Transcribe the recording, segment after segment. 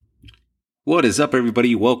What is up,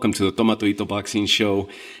 everybody? Welcome to the Tomatoito Boxing Show.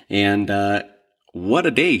 And what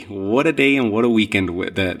a day. What a day and what a weekend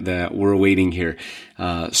that we're awaiting here.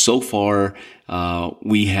 So far,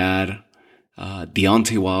 we had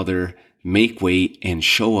Deontay Wilder make weight and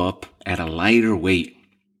show up at a lighter weight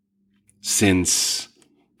since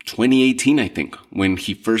 2018, I think, when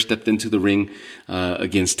he first stepped into the ring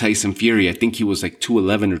against Tyson Fury. I think he was like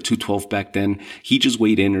 211 or 212 back then. He just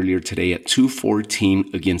weighed in earlier today at 214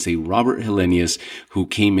 against a Robert Helenius who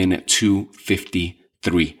came in at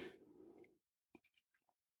 253.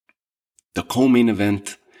 The co-main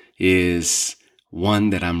event is one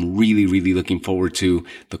that I'm really, really looking forward to.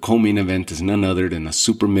 The co-main event is none other than a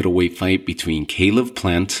super middleweight fight between Caleb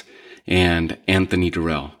Plant and Anthony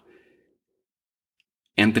Dirrell.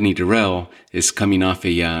 Anthony Dirrell is coming off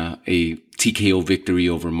a TKO victory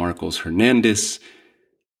over Marcos Hernandez.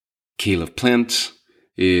 Caleb Plant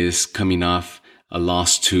is coming off a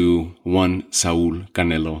loss to one Saul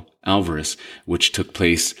Canelo Alvarez, which took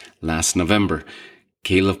place last November.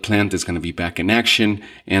 Caleb Plant is going to be back in action.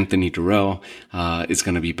 Anthony Dirrell is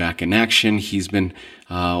going to be back in action. He's been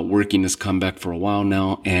working his comeback for a while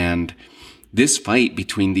now, and this fight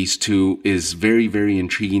between these two is very, very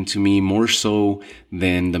intriguing to me, more so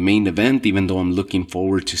than the main event, even though I'm looking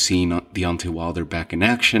forward to seeing Deontay Wilder back in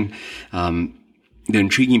action. The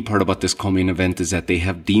intriguing part about this co-main event is that they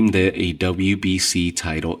have deemed it a WBC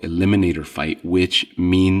title eliminator fight, which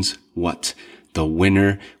means what? The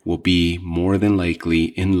winner will be more than likely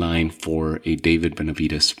in line for a David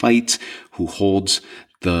Benavidez fight, who holds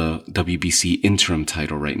the WBC interim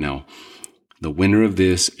title right now. The winner of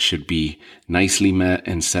this should be nicely met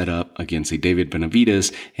and set up against a David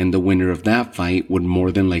Benavidez, and the winner of that fight would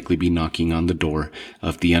more than likely be knocking on the door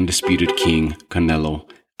of the undisputed king, Canelo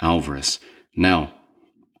Alvarez. Now,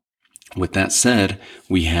 with that said,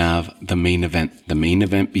 we have the main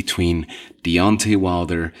event between Deontay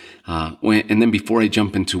Wilder, and then before I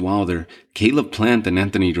jump into Wilder, Caleb Plant and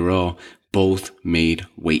Anthony Dirrell both made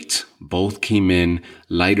weight. Both came in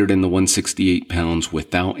lighter than the 168 pounds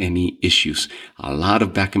without any issues. A lot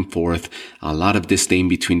of back and forth, a lot of disdain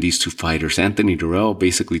between these two fighters. Anthony Dirrell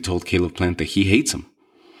basically told Caleb Plant that he hates him.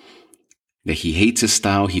 That he hates his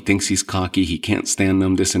style. He thinks he's cocky. He can't stand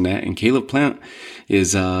them, this and that. And Caleb Plant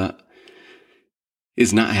is not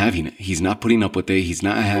having it. He's not putting up with it. He's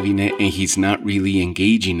not having it, and he's not really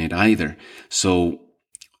engaging it either. So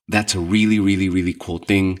that's a really, really, really cool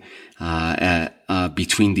thing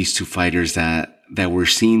between these two fighters that we're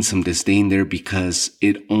seeing some disdain there, because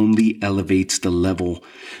it only elevates the level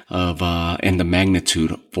of and the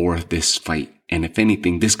magnitude for this fight. And if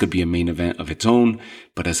anything, this could be a main event of its own,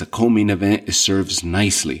 but as a co-main event, it serves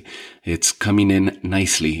nicely. It's coming in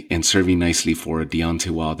nicely and serving nicely for a Deontay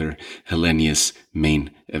Wilder Helenius main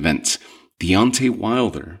event. Deontay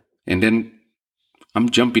Wilder, and then I'm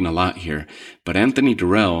jumping a lot here, but Anthony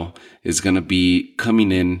Dirrell is going to be coming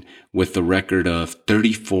in with the record of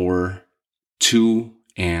 34-2-2.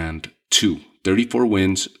 34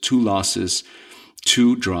 wins, 2 losses,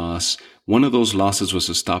 2 draws. One of those losses was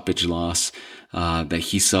a stoppage loss that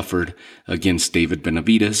he suffered against David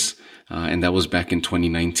Benavidez, and that was back in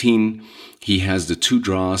 2019. He has the 2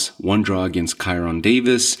 draws, 1 draw against Kyron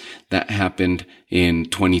Davis. That happened in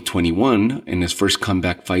 2021 in his first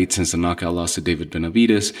comeback fight since the knockout loss to David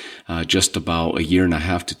Benavidez, just about a year and a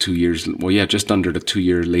half to 2 years. Well, yeah, just under the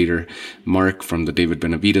 2-year later mark from the David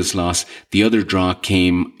Benavidez loss. The other draw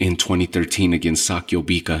came in 2013 against Sakio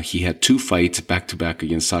Bika. He had 2 fights back to back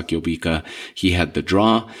against Sakio Bika. He had the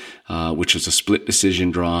draw, which was a split decision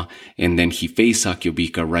draw, and then he faced Sakio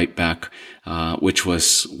Bika right back, which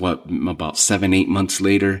was about 7-8 months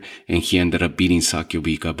later, and he ended up beating Sakio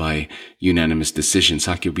Bika by unanimous decision.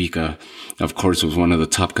 Sakio Bika, of course, was one of the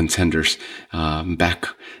top contenders back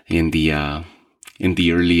in the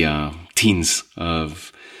early teens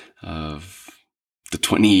of the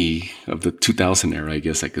 2000 era, I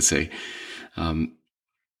guess I could say.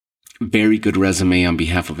 Very good resume on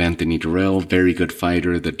behalf of Anthony Dirrell. Very good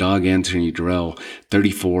fighter. The dog Anthony Dirrell,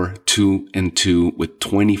 34-2-2 with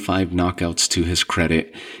 25 knockouts to his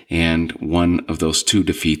credit. And one of those 2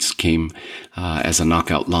 defeats came as a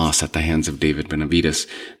knockout loss at the hands of David Benavidez.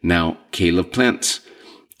 Now, Caleb Plant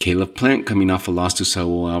coming off a loss to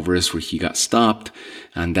Saul Alvarez where he got stopped.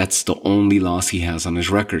 And that's the only loss he has on his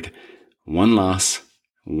record. 1 loss,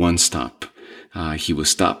 1 stop. He was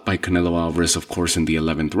stopped by Canelo Alvarez, of course, in the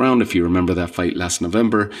 11th round. If you remember that fight last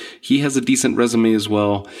November, he has a decent resume as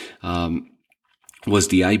well. Was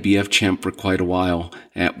the IBF champ for quite a while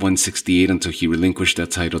at 168 until he relinquished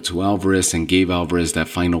that title to Alvarez and gave Alvarez that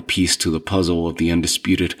final piece to the puzzle of the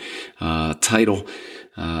undisputed title.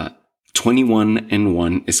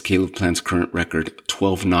 21-1 is Caleb Plant's current record,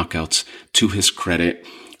 12 knockouts to his credit.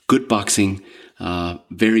 Good boxing,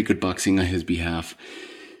 very good boxing on his behalf.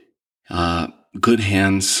 Good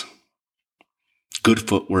hands, good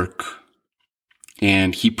footwork,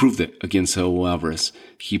 and he proved it against Saul Alvarez.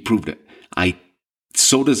 He proved it.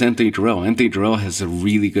 So does Anthony Dirrell. Anthony Dirrell has a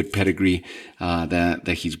really good pedigree that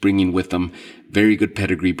he's bringing with him. Very good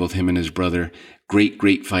pedigree, both him and his brother.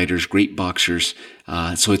 Great fighters, great boxers.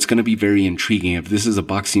 So it's going to be very intriguing. If this is a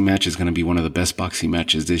boxing match, it's going to be one of the best boxing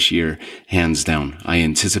matches this year, hands down. I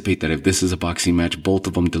anticipate that if this is a boxing match, both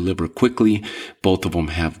of them deliver quickly. Both of them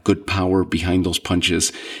have good power behind those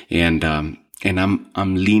punches. And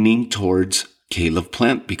I'm leaning towards Caleb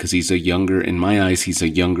Plant because he's in my eyes, he's a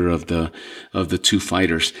younger of the two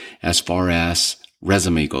fighters as far as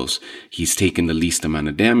resume goes. He's taken the least amount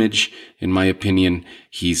of damage, in my opinion.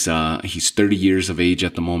 He's 30 years of age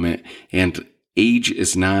at the moment, and age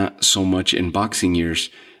is not so much in boxing years.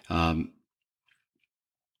 30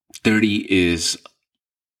 is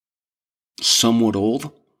somewhat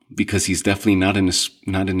old, because he's definitely not in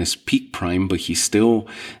his peak prime, but he's still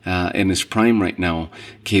in his prime right now,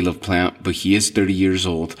 Caleb Plant. But he is 30 years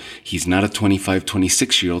old. He's not a 25,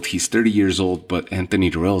 26-year-old. He's 30 years old, but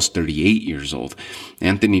Anthony Dirrell is 38 years old.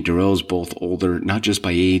 Anthony Dirrell is both older, not just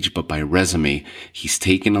by age, but by resume. He's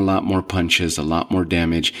taken a lot more punches, a lot more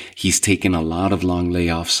damage. He's taken a lot of long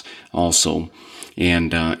layoffs also.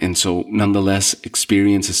 And so nonetheless,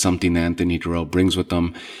 experience is something that Anthony Dirrell brings with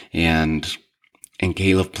him. And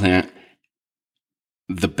Caleb Plant,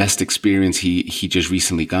 the best experience he just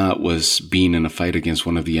recently got was being in a fight against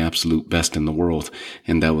one of the absolute best in the world,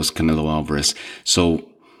 and that was Canelo Alvarez. So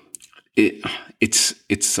it's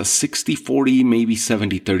a 60-40, maybe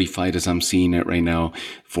 70-30 fight as I'm seeing it right now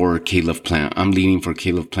for Caleb Plant. I'm leaning for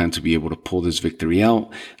Caleb Plant to be able to pull this victory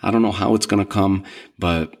out. I don't know how it's going to come,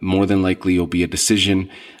 but more than likely it'll be a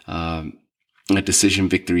decision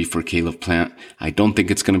victory for Caleb Plant. I don't think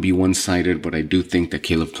it's going to be one-sided, but I do think that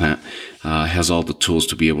Caleb Plant has all the tools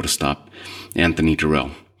to be able to stop Anthony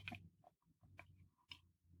Dirrell.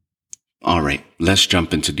 All right, let's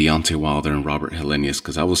jump into Deontay Wilder and Robert Helenius,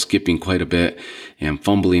 because I was skipping quite a bit and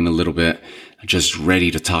fumbling a little bit. Just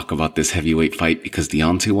ready to talk about this heavyweight fight because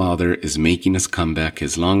Deontay Wilder is making his comeback,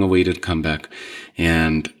 his long-awaited comeback,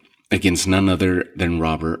 and against none other than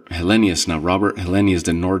Robert Helenius. Now, Robert Helenius,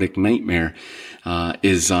 the Nordic Nightmare,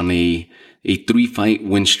 is on a 3-fight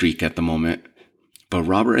win streak at the moment. But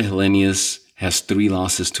Robert Helenius has 3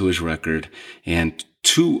 losses to his record, and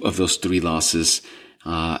 2 of those 3 losses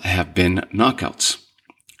have been knockouts.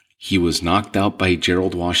 He was knocked out by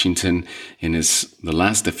Gerald Washington in the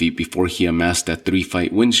last defeat before he amassed that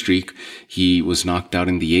 3-fight win streak. He was knocked out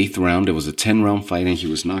in the 8th round. It was a 10-round fight, and he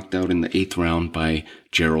was knocked out in the 8th round by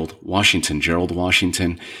Gerald Washington. Gerald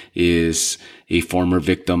Washington is a former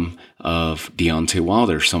victim of Deontay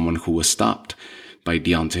Wilder, someone who was stopped by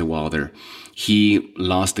Deontay Wilder. He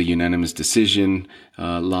lost a unanimous decision,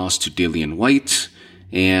 lost to Dillian White,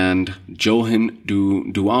 and Johan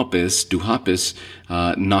Duhaupas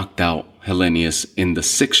knocked out Helenius in the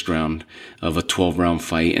 6th round of a 12-round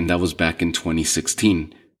fight, and that was back in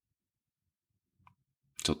 2016.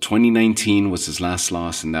 So 2019 was his last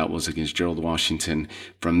loss, and that was against Gerald Washington.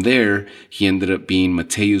 From there, he ended up being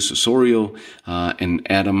Mateus Osorio and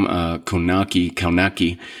Adam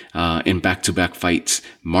Kaunaki in back-to-back fights,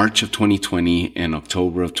 March of 2020 and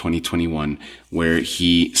October of 2021, where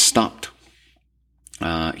he stopped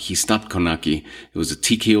Kaunaki. It was a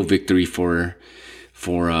TKO victory for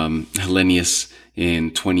Helenius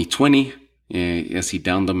in 2020, as he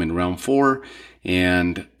downed him in round 4,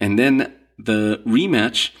 and then the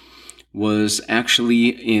rematch was actually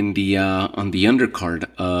in the on the undercard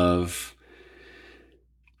of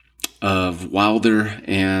Wilder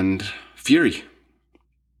and Fury.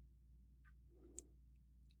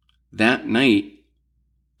 That night,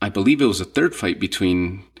 I believe it was a 3rd fight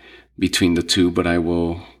between the two, but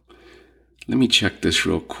let me check this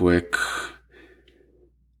real quick,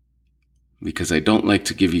 because I don't like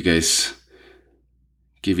to give you guys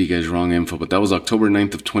wrong info. But that was October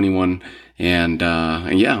 9th of 21, and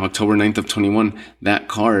October 9th of 21, that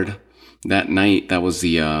card, that night, that was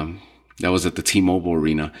at the T-Mobile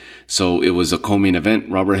Arena. So it was a co-main event,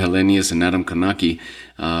 Robert Helenius and Adam Kaunaki.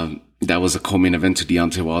 That was a co-main event to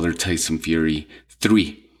Deontay Wilder, Tyson Fury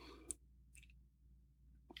 3.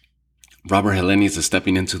 Robert Helenius is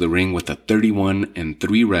stepping into the ring with a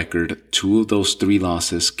 31-3 record. 2 of those 3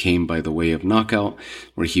 losses came by the way of knockout,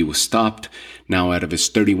 where he was stopped. Now, out of his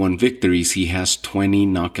 31 victories, he has 20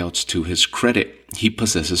 knockouts to his credit. He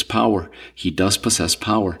possesses power. He does possess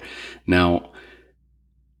power. Now,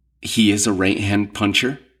 he is a right-hand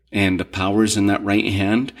puncher. and the power's in that right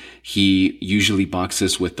hand. He usually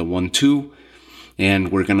boxes with the 1-2.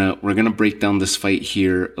 And we're gonna break down this fight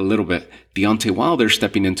here a little bit. Deontay Wilder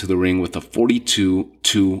stepping into the ring with a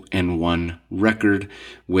 42-2-1 record,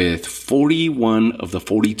 with 41 of the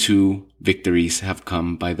 42 victories have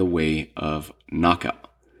come by the way of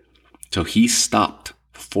knockout. So he stopped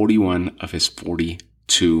 41 of his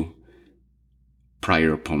 42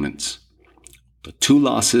 prior opponents. The 2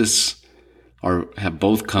 losses have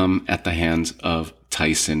both come at the hands of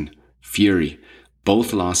Tyson Fury.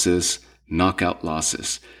 Both losses, knockout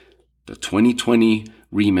losses. The 2020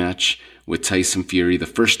 rematch with Tyson Fury, the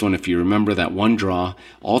first one, if you remember, that one draw,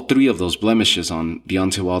 all 3 of those blemishes on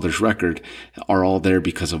Deontay Wilder's record are all there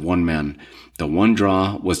because of one man. The one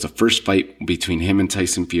draw was the first fight between him and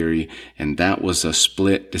Tyson Fury, and that was a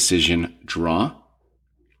split decision draw,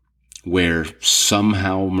 where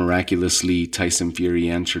somehow miraculously Tyson Fury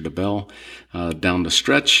answered the bell down the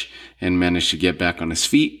stretch and managed to get back on his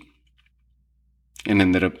feet and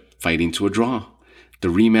ended up fighting to a draw. The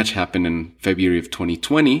rematch happened in February of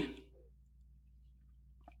 2020,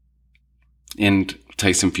 and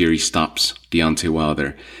Tyson Fury stops Deontay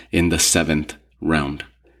Wilder in the 7th round.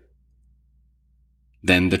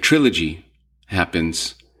 Then the trilogy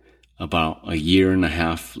happens about a year and a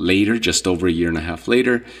half later, just over a year and a half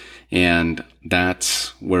later, and that's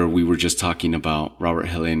where we were just talking about Robert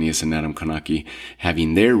Helenius and Adam Kownacki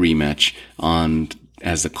having their rematch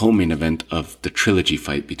as the co-main event of the trilogy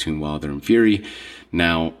fight between Wilder and Fury.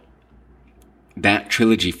 Now, that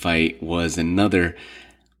trilogy fight was another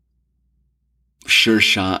sure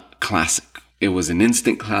shot classic. It was an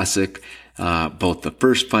instant classic. Both the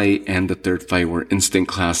first fight and the third fight were instant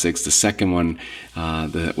classics. The second one,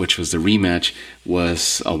 which was the rematch,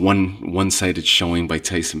 was a one-sided showing by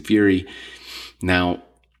Tyson Fury. Now,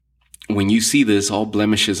 when you see this, all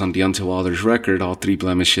blemishes on Deontay Wilder's record, all 3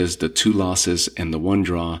 blemishes, the 2 losses and the 1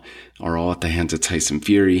 draw are all at the hands of Tyson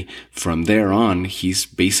Fury. From there on, he's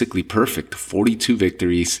basically perfect. 42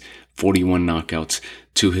 victories, 41 knockouts.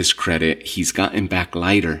 To his credit, he's gotten back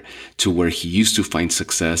lighter to where he used to find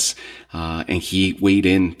success, and he weighed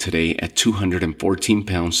in today at 214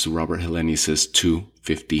 pounds to Robert Helenius'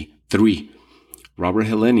 253. Robert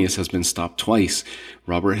Helenius has been stopped twice.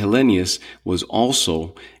 Robert Helenius was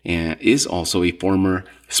also and is also a former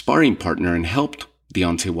sparring partner and helped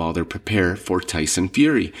Deontay Wilder prepare for Tyson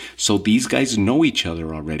Fury. So these guys know each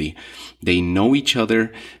other already. They know each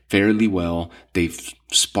other fairly well. They've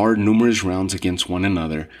sparred numerous rounds against one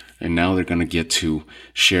another, and now they're going to get to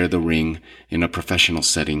share the ring in a professional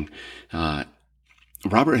setting.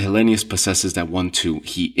 Robert Helenius possesses that 1-2.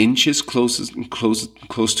 He inches close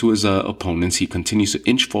to his opponents. He continues to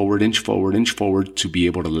inch forward to be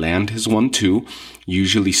able to land his 1-2,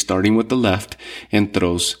 usually starting with the left, and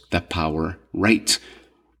throws that power right.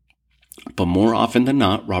 But more often than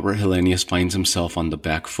not, Robert Helenius finds himself on the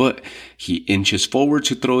back foot. He inches forward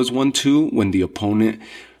to throw his 1-2. When the opponent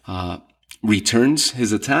returns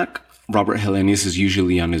his attack, Robert Helenius is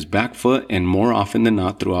usually on his back foot, and more often than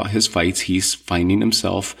not throughout his fights, he's finding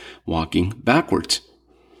himself walking backwards.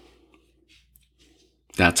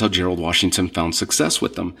 That's how Gerald Washington found success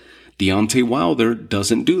with him. Deontay Wilder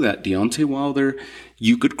doesn't do that. Deontay Wilder,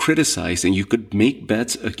 you could criticize and you could make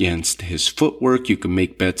bets against his footwork. You could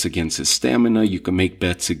make bets against his stamina. You could make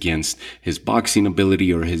bets against his boxing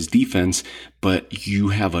ability or his defense, but you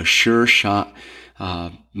have a sure shot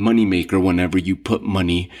moneymaker whenever you put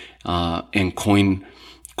money and coin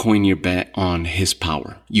your bet on his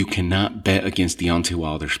power. You cannot bet against Deontay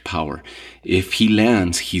Wilder's power. If he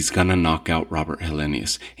lands, he's gonna knock out Robert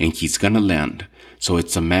Helenius, and he's gonna land. So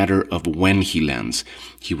it's a matter of when he lands.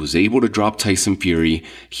 He was able to drop Tyson Fury.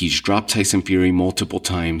 He's dropped Tyson Fury multiple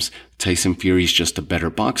times. Tyson Fury's just a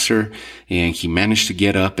better boxer, and he managed to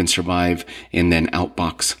get up and survive and then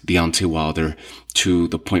outbox Deontay Wilder to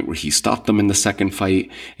the point where he stopped him in the second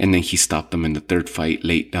fight, and then he stopped him in the third fight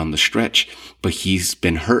late down the stretch. But he's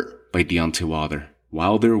been hurt by Deontay Wilder.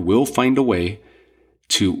 Wilder will find a way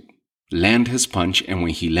to land his punch, and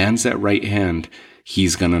when he lands that right hand,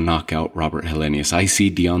 he's going to knock out Robert Helenius. I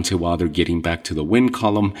see Deontay Wilder getting back to the win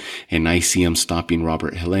column, and I see him stopping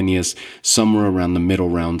Robert Helenius somewhere around the middle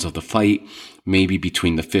rounds of the fight, maybe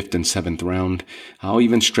between the 5th and 7th round. I'll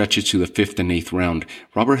even stretch it to the 5th and 8th round.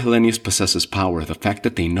 Robert Helenius possesses power. The fact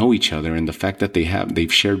that they know each other and the fact that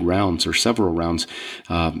they've shared rounds or several rounds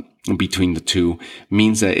between the two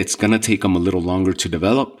means that it's going to take them a little longer to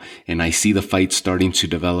develop. And I see the fight starting to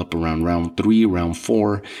develop around round 3, round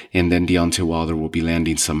 4, and then Deontay Wilder will be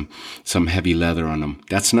landing some heavy leather on him.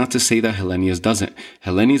 That's not to say that Helenius doesn't.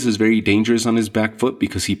 Helenius is very dangerous on his back foot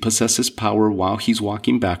because he possesses power while he's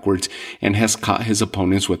walking backwards and has caught his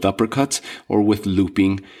opponents with uppercuts or with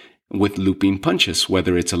looping punches,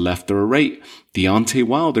 whether it's a left or a right. Deontay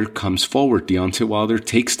Wilder comes forward. Deontay Wilder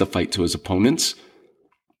takes the fight to his opponents.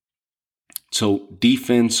 So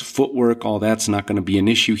defense, footwork, all that's not going to be an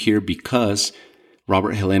issue here because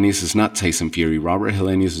Robert Helenius is not Tyson Fury. Robert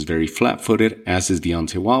Helenius is very flat-footed, as is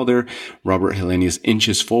Deontay Wilder. Robert Helenius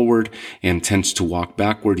inches forward and tends to walk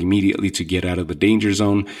backward immediately to get out of the danger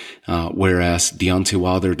zone, whereas Deontay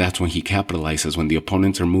Wilder, that's when he capitalizes. When the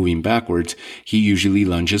opponents are moving backwards, he usually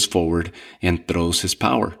lunges forward and throws his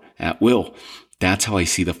power at will. That's how I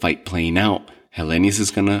see the fight playing out. Helenius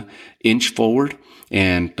is going to inch forward,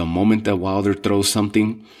 and the moment that Wilder throws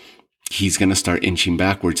something, he's going to start inching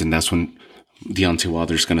backwards. And that's when Deontay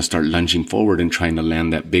Wilder is going to start lunging forward and trying to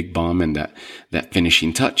land that big bomb and that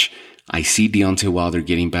finishing touch. I see Deontay Wilder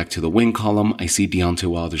getting back to the win column. I see Deontay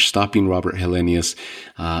Wilder stopping Robert Helenius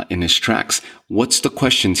in his tracks. What's the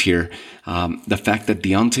questions here? The fact that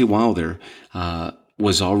Deontay Wilder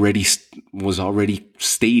was already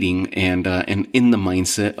stating and in the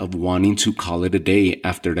mindset of wanting to call it a day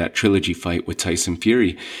after that trilogy fight with Tyson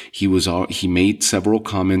Fury. He made several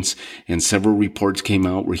comments and several reports came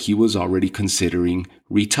out where he was already considering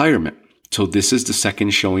retirement. So this is the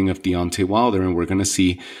second showing of Deontay Wilder, and we're going to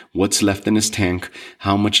see what's left in his tank,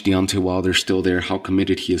 how much Deontay Wilder's still there, how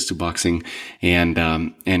committed he is to boxing.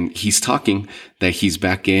 And he's talking that he's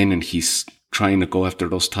back in and he's trying to go after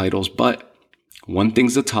those titles, but one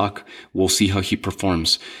thing's the talk. We'll see how he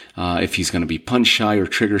performs. If he's going to be punch shy or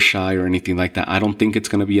trigger shy or anything like that, I don't think it's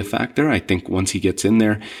going to be a factor. I think once he gets in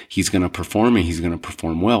there, he's going to perform and he's going to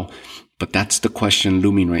perform well. But that's the question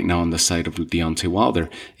looming right now on the side of Deontay Wilder.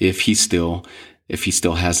 If he still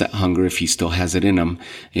has that hunger, if he still has it in him,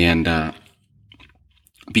 and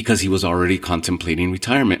because he was already contemplating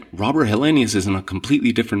retirement. Robert Helenius is in a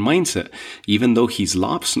completely different mindset. Even though he's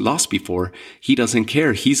lost before, he doesn't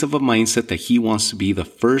care. He's of a mindset that he wants to be the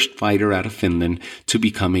first fighter out of Finland to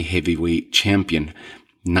become a heavyweight champion.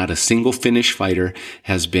 Not a single Finnish fighter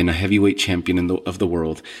has been a heavyweight champion of the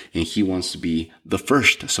world, and he wants to be the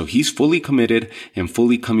first. So he's fully committed and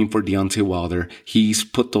fully coming for Deontay Wilder. He's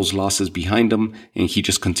put those losses behind him, and he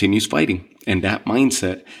just continues fighting. And that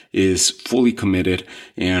mindset is fully committed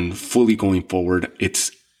and fully going forward.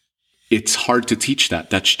 It's hard to teach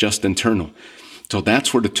that. That's just internal. So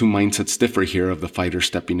that's where the two mindsets differ here of the fighter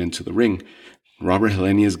stepping into the ring. Robert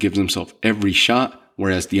Helenius gives himself every shot,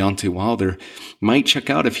 whereas Deontay Wilder might check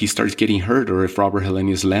out if he starts getting hurt or if Robert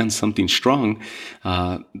Helenius lands something strong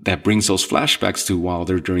that brings those flashbacks to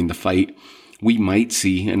Wilder during the fight. We might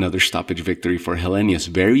see another stoppage victory for Helenius.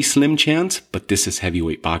 Very slim chance, but this is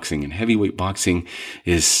heavyweight boxing, and heavyweight boxing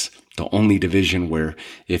is the only division where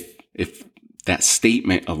if that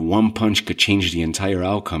statement of one punch could change the entire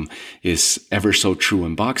outcome is ever so true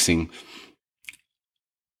in boxing,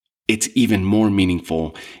 it's even more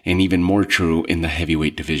meaningful and even more true in the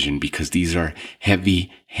heavyweight division, because these are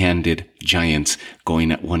heavy-handed giants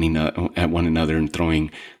going at one another and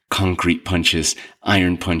throwing concrete punches,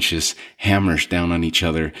 iron punches, hammers down on each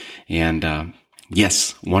other. And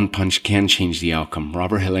yes, one punch can change the outcome.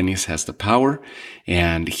 Robert Helenius has the power,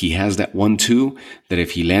 and he has that 1-2 that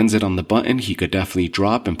if he lands it on the button, he could definitely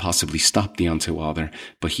drop and possibly stop Deontay Wilder,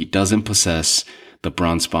 but he doesn't possess the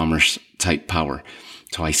Bronze Bomber's type power.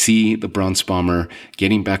 So I see the Bronze Bomber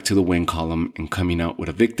getting back to the win column and coming out with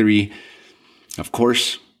a victory. Of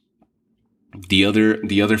course, the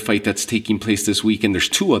other fight that's taking place this weekend, there's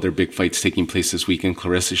two other big fights taking place this weekend.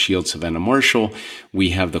 Claressa Shields, Savannah Marshall. We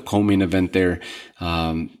have the co-main event there,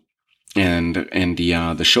 and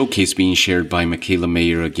the showcase being shared by Michaela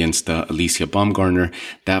Mayer against Alicia Baumgartner.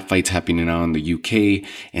 That fight's happening now in the UK,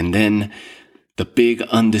 and then the big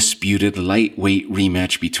undisputed lightweight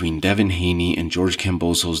rematch between Devin Haney and George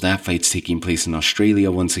Kambosos. That fight's taking place in Australia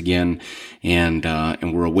once again, and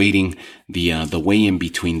we're awaiting the weigh-in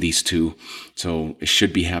between these two. So it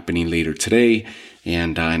should be happening later today,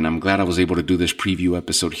 and I'm glad I was able to do this preview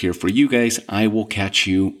episode here for you guys. I will catch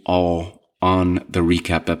you all on the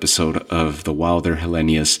recap episode of the Wilder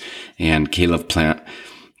Helenius and Caleb Plant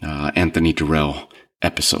Anthony Durrell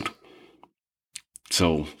episode.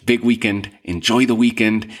 So big weekend. Enjoy the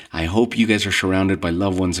weekend. I hope you guys are surrounded by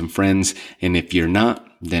loved ones and friends. And if you're not,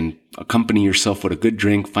 then accompany yourself with a good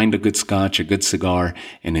drink, find a good scotch, a good cigar,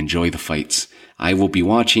 and enjoy the fights. I will be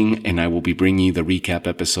watching and I will be bringing you the recap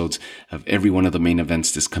episodes of every one of the main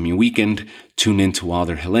events this coming weekend. Tune in to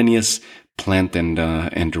Wilder Helenius, Plant and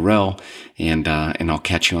Durrell, and I'll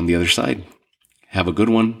catch you on the other side. Have a good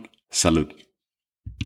one. Salud.